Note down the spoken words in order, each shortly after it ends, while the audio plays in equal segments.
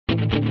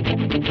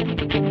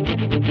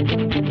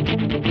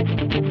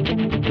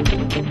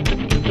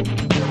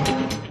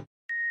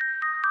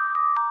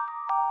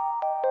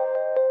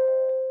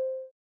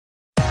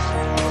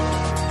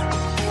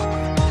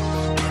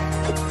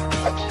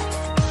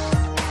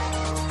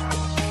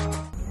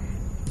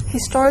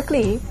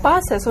Historically,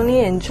 PAS has only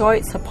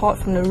enjoyed support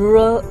from the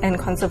rural and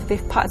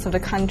conservative parts of the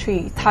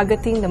country,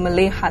 targeting the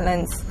Malay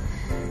heartlands.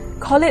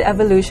 Call it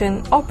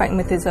evolution or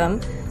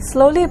pragmatism,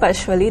 slowly but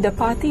surely the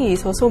party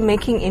is also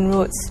making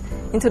inroads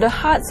into the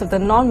hearts of the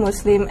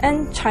non-Muslim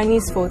and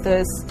Chinese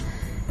voters.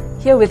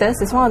 Here with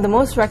us is one of the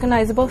most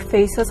recognizable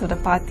faces of the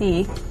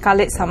party,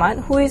 Khalid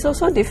Samad, who is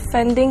also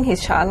defending his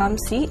Shah Alam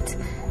seat,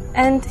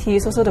 and he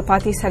is also the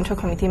party's Central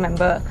Committee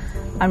member.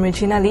 I'm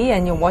Regina Lee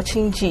and you're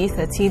watching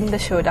GE13 The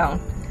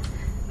Showdown.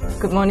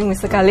 Good morning,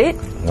 Mr. Khalid.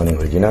 Good morning,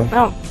 Regina.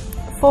 Now,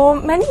 for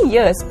many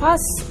years, PAS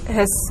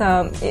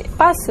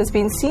has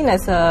been seen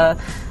as a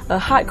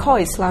hardcore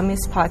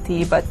Islamist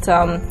party, but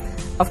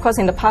of course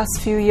in the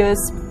past few years,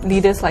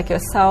 leaders like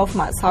yourself,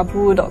 Mat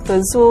Sabu,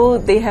 Dr.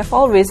 Zul, they have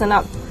all risen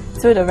up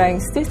through the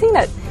ranks. Do you think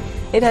that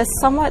it has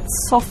somewhat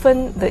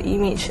softened the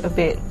image a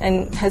bit,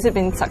 and has it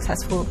been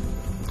successful?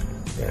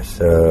 Yes,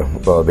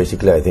 well,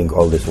 basically I think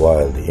all this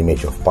while the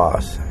image of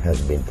PAS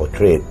has been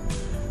portrayed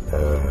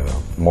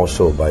more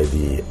so by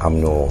the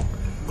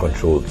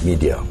UMNO-controlled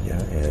media,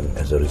 and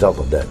as a result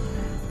of that,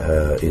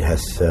 it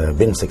has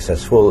been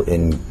successful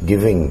in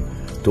giving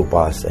to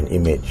PAS an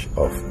image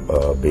of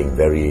being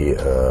very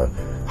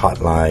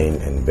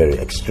hardline and very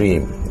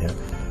extreme.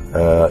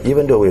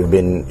 Even though we've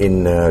been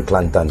in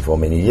Kelantan for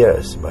many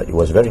years, but it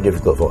was very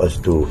difficult for us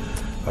to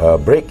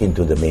break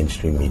into the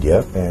mainstream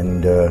media,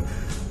 and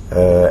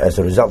as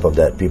a result of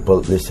that, people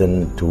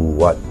listened to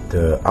what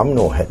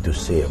UMNO had to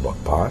say about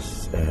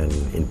PAS, and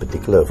in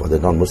particular for the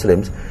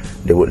non-Muslims,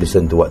 they would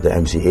listen to what the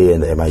MCA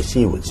and the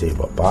MIC would say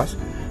about PAS,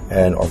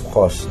 and of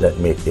course that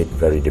made it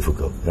very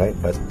difficult, right?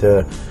 But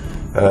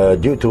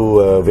due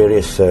to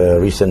various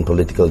recent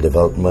political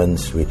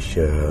developments which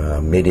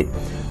made it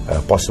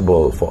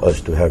possible for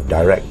us to have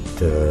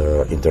direct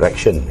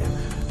interaction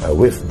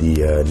with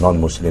the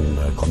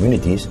non-Muslim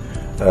communities,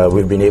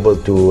 we've been able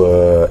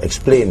to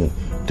explain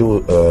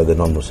to the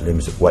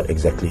non-Muslims what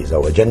exactly is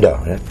our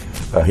agenda.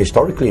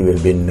 Historically,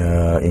 we've been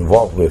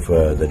involved with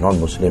the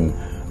non-Muslim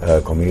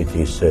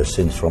communities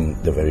since from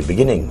the very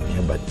beginning,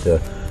 but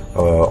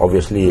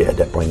obviously at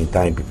that point in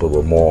time people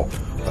were more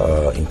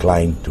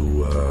inclined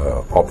to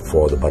opt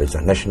for the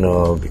Barisan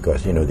Nasional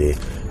because they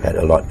had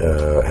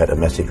a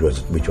message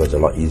which was a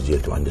lot easier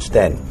to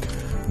understand.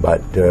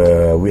 But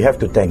we have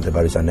to thank the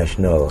Barisan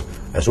Nasional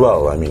as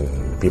well. I mean,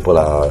 people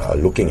are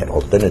looking at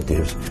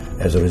alternatives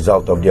as a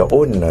result of their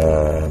own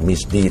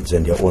misdeeds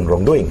and their own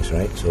wrongdoings,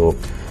 right? So,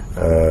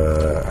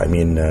 I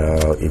mean,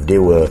 if they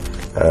were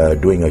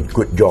doing a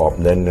good job,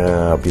 then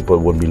people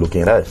wouldn't be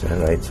looking at us,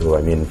 right? So,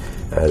 I mean,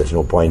 there's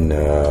no point,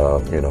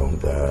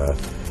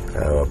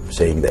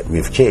 saying that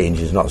we've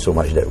changed. It's not so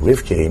much that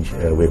we've changed.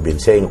 We've been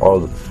saying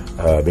all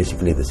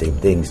basically the same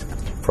things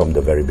from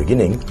the very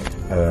beginning,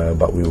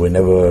 but we were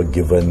never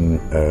given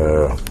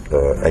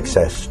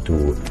access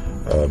to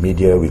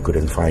media. We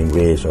couldn't find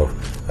ways of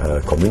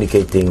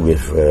communicating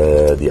with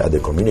the other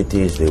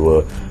communities. They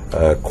were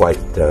quite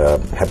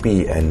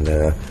happy and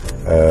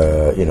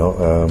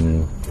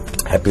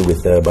happy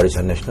with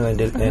Barisan Nasional,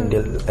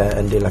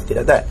 and they left it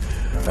at that.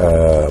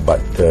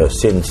 But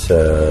since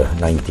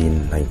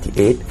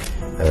 1998,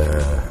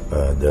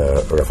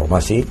 the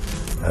Reformasi,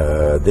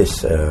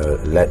 this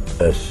led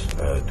us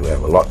to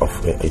have a lot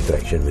of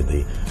interaction with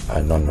the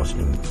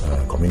non-Muslim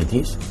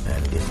communities,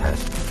 and this has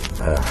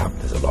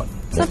helped us a lot.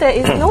 So there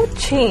is no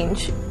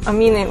change, I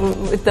mean,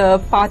 with the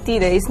party,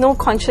 there is no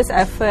conscious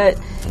effort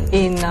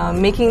in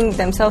making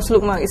themselves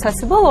look more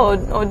accessible,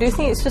 or do you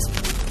think it's just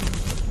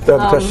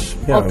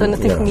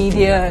alternative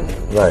media?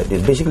 Right,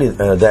 it's basically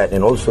that,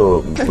 and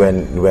also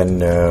when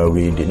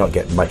we did not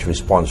get much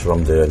response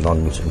from the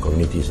non-Muslim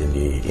communities in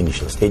the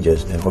initial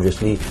stages, then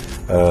obviously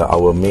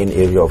our main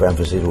area of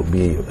emphasis would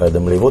be the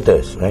Malay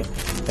voters, right?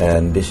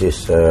 And this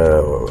is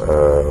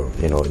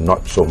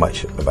not so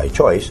much by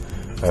choice.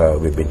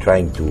 We've been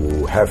trying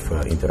to have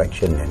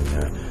interaction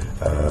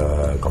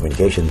and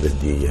communication with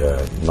the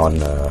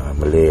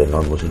non-Malay and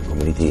non-Muslim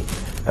community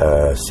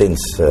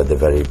since the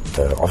very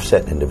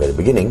offset in the very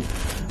beginning.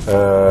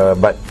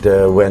 But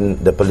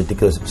when the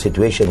political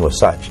situation was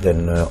such,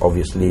 then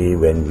obviously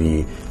when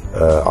we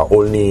are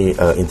only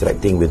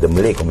interacting with the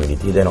Malay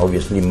community, then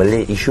obviously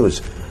Malay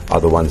issues are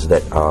the ones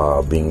that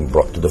are being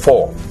brought to the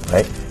fore,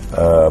 right?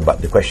 But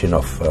the question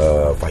of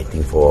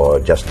fighting for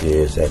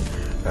justice and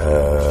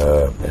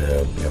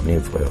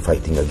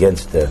fighting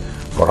against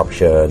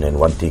corruption and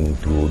wanting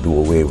to do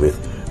away with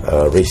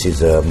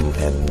racism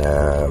and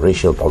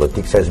racial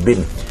politics has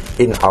been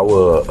in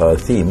our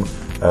theme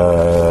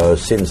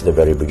since the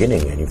very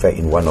beginning. And in fact,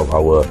 in one of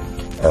our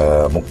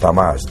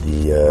muktamars,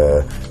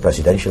 the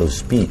presidential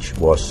speech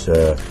was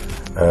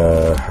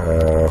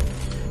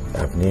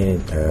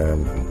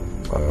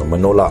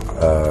menolak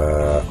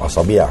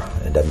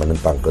asabiyah dan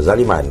menentang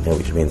kezaliman,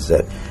 which means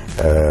that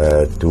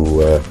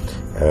to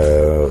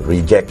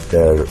reject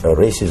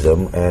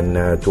racism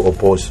and to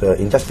oppose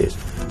injustice.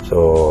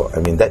 So, I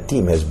mean, that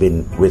team has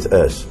been with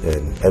us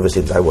and ever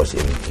since I was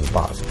in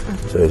PAS.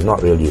 So it's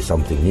not really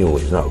something new.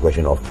 It's not a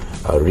question of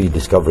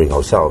rediscovering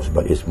ourselves,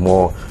 but it's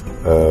more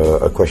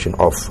a question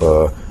of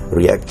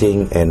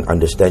reacting and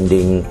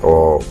understanding,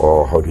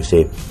 or how do you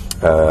say,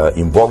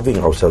 involving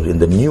ourselves in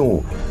the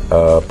new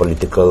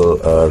political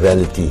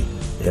reality,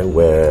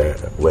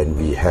 when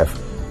we have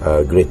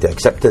greater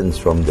acceptance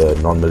from the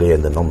non-Malay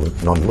and the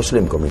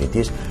non-Muslim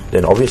communities,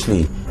 then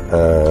obviously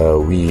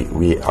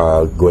we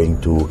are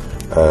going to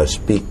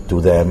speak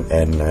to them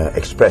and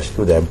express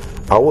to them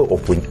our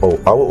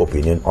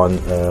opinion on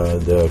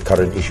the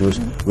current issues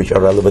which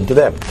are relevant to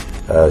them.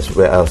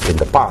 Whereas in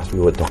the past we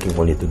were talking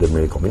only to the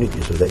Malay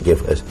community, so that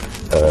gave us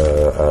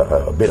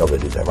a bit of a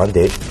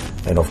disadvantage.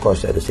 And of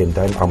course, at the same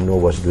time, UMNO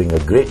was doing a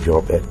great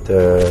job at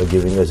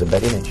giving us a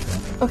bad image.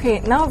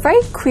 Okay, now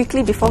very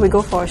quickly before we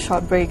go for a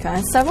short break,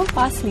 several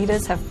past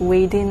leaders have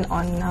weighed in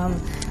on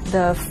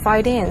the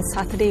Friday and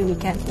Saturday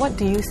weekend. What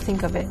do you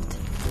think of it?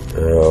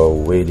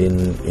 Weighed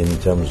in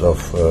terms of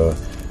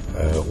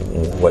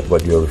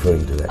what you're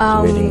referring to,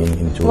 that wading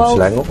into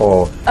Selangor,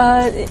 or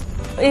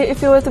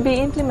if it were to be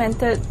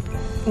implemented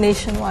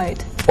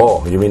nationwide.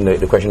 Oh, you mean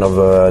the question of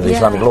the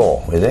Islamic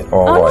law, is it?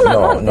 Or no,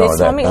 not the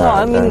Islamic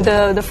law. I mean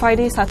the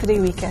Friday, Saturday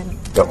weekend.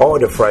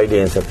 The Friday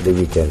and Saturday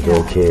weekend. Yeah.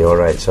 Okay, all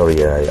right.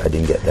 Sorry, I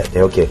didn't get that.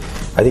 Okay,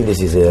 I think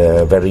this is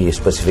very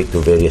specific to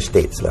various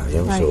states, lah.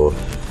 Yeah? Right. So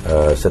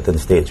certain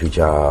states which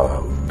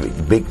are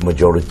big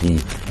majority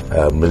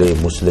Malay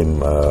Muslim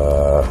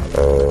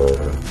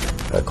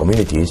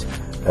communities,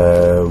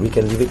 we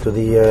can leave it to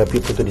the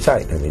people to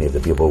decide. I mean, if the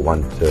people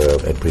want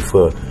and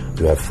prefer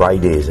to have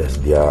Fridays as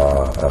their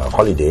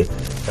holiday,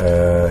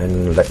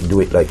 and do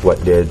it like what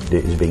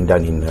is being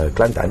done in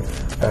Kelantan,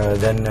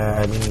 then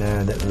I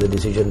mean that's the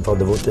decision for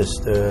the voters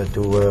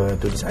to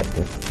decide.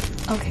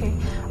 Okay,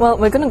 well,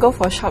 we're going to go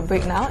for a short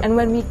break now, and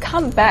when we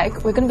come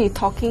back, we're going to be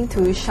talking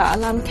to Shah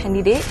Alam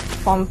candidate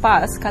from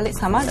PAS, Khalid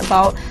Samad,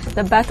 about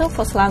the battle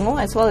for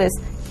Selangor as well as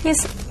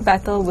his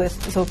battle with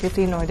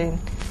Zulkifli Nordin.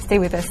 Stay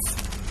with us.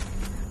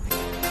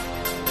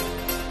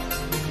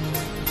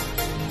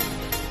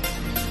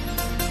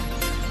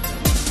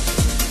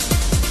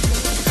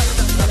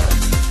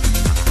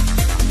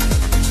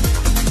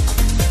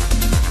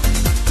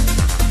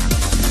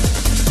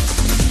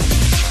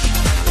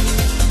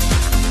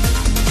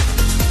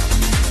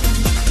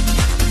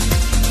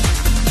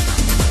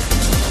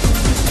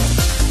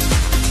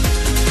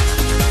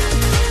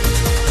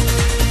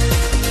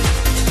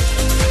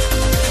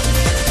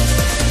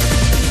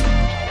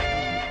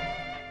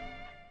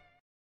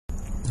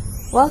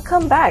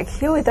 Welcome back.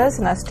 Here with us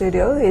in our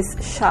studio is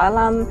Shah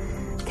Alam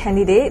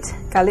candidate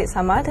Khalid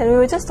Samad, and we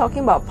were just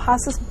talking about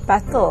PAS's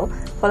battle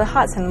for the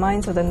hearts and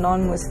minds of the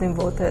non-Muslim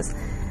voters.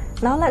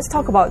 Now let's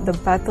talk about the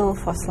battle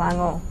for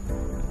Selangor.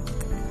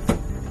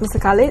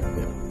 Mr. Khalid,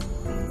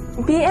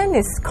 BN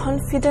is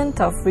confident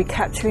of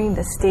recapturing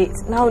the state.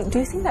 Now, do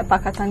you think that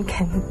Pakatan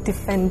can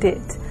defend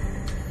it?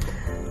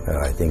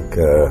 I think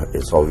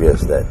it's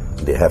obvious that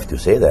they have to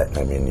say that.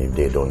 I mean, if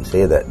they don't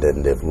say that,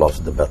 then they've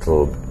lost the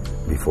battle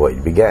before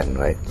it began,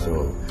 right?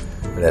 So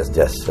let's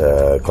just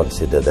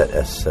consider that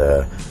as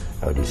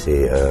how do you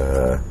say,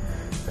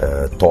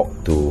 talk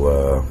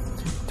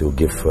to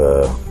give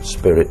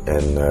spirit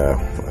and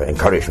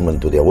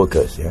encouragement to their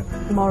workers, yeah.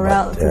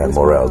 Morale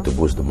to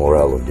boost the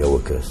morale of their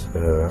workers.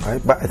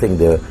 But I think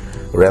the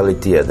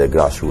reality at the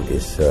grassroots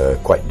is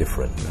quite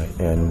different, right?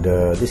 And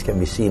this can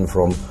be seen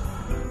from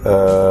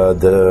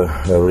the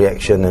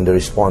reaction and the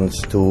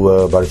response to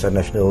Barisan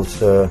Nasional's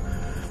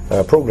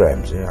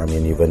programs. Yeah? I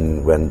mean,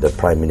 even when the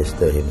Prime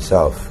Minister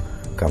himself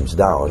comes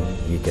down,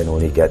 he can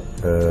only get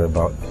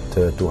about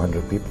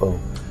 200 people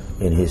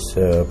in his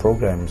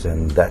programs,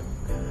 and that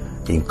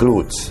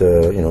includes,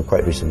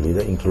 quite recently,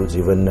 that includes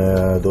even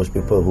those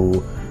people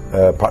who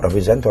part of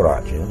his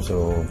entourage. You know?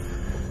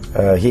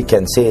 So he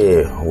can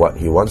say what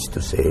he wants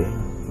to say,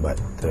 but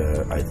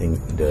I think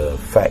the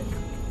fact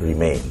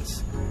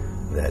remains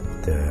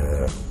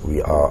that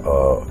we are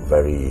a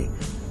very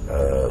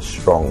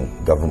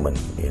strong government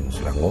in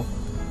Selangor.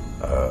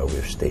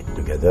 We've stayed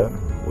together,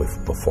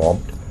 we've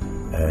performed,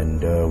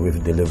 and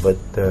we've delivered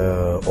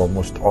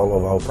almost all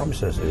of our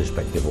promises,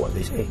 irrespective of what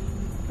they say.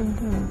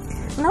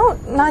 Mm-hmm. Now,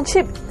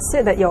 Najib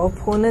said that your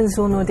opponent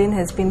Zulnordin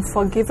has been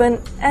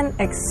forgiven and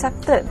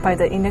accepted by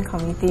the Indian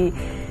community.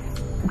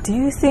 Do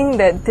you think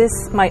that this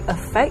might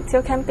affect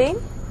your campaign?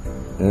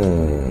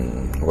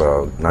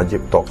 Well,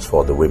 Najib talks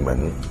for the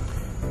women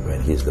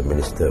when he's the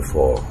Minister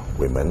for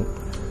Women.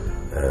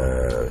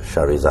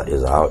 Sharizat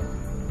is out,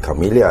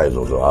 Camellia is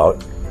also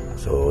out,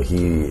 so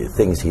he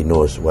thinks he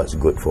knows what's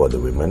good for the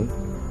women,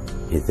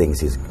 he thinks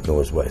he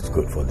knows what's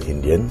good for the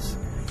Indians,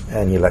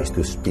 and he likes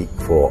to speak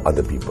for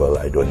other people.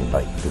 I don't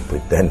like to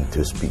pretend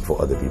to speak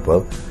for other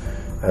people.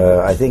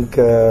 I think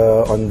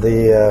on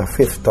the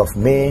 5th of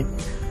May,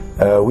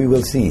 we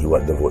will see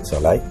what the votes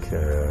are like.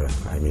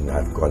 I mean,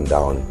 I've gone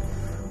down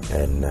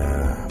and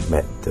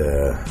met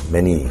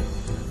many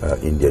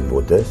Indian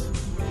voters,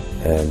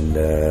 and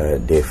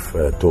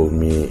they've told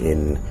me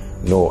in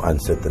no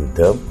uncertain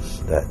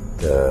terms that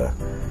the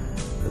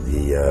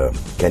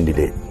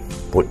candidate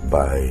put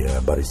by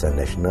Barisan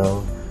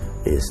Nasional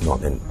is not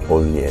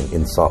only an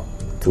insult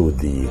to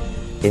the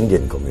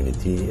Indian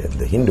community and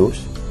the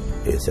Hindus,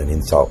 is an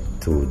insult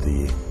to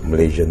the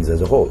Malaysians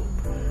as a whole.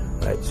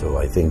 Right? So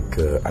I think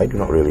I do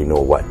not really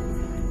know what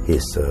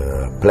his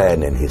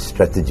plan and his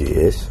strategy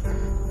is.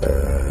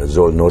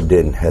 Zul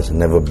Nordin has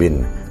never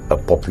been a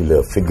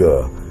popular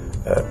figure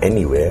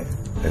anywhere,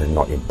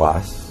 not in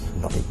PAS,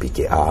 not in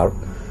PKR,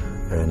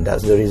 and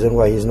that's the reason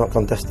why he's not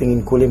contesting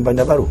in Kulim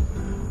Bandar Baru.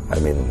 I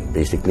mean,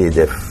 basically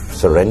they've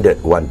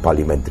surrendered one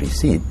parliamentary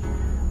seat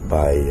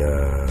by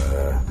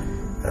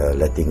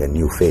letting a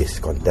new face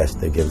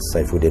contest against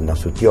Saifuddin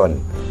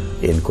Nasution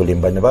in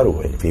Kulim Bandar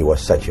Baru. If he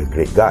was such a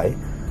great guy,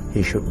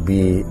 he should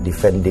be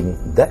defending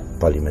that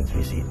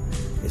parliamentary seat.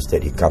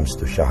 Instead, he comes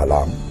to Shah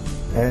Alam,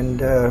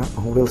 and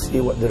we'll see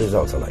what the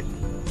results are like.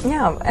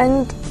 Yeah,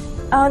 and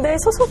there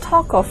is also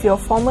talk of your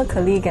former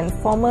colleague and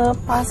former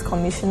PAS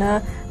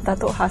Commissioner,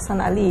 Datuk Hassan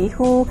Ali,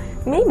 who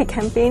may be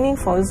campaigning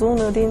for Zul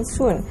Nordin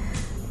soon.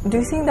 Do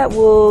you think that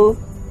will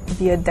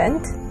be a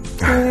dent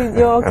to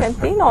your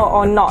campaign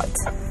or not?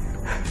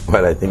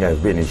 Well, I think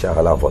I've been in Shah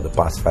Alam for the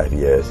past 5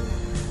 years,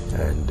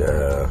 and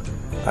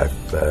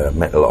I've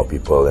met a lot of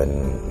people,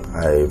 and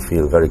I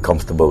feel very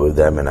comfortable with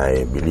them, and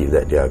I believe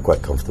that they are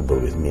quite comfortable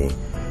with me.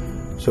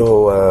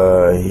 So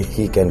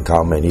he can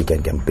come and he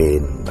can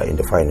campaign, but in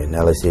the final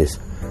analysis,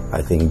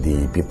 I think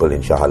the people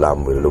in Shah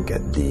Alam will look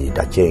at the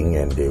Dacheng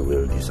and they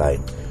will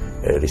decide,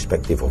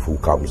 irrespective of who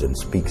comes and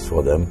speaks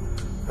for them,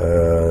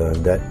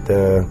 that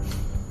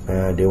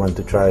they want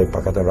to try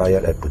Pakatan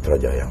Rakyat at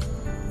Putrajaya.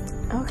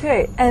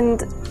 Okay,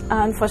 and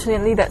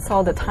unfortunately that's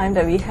all the time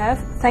that we have.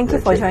 Thank you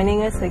for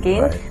joining us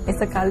again,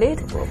 Mr.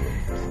 Khalid. No problem.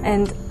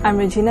 And I'm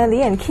Regina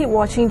Lee, and keep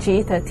watching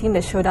GE13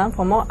 The Showdown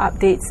for more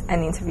updates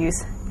and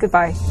interviews.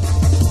 Goodbye.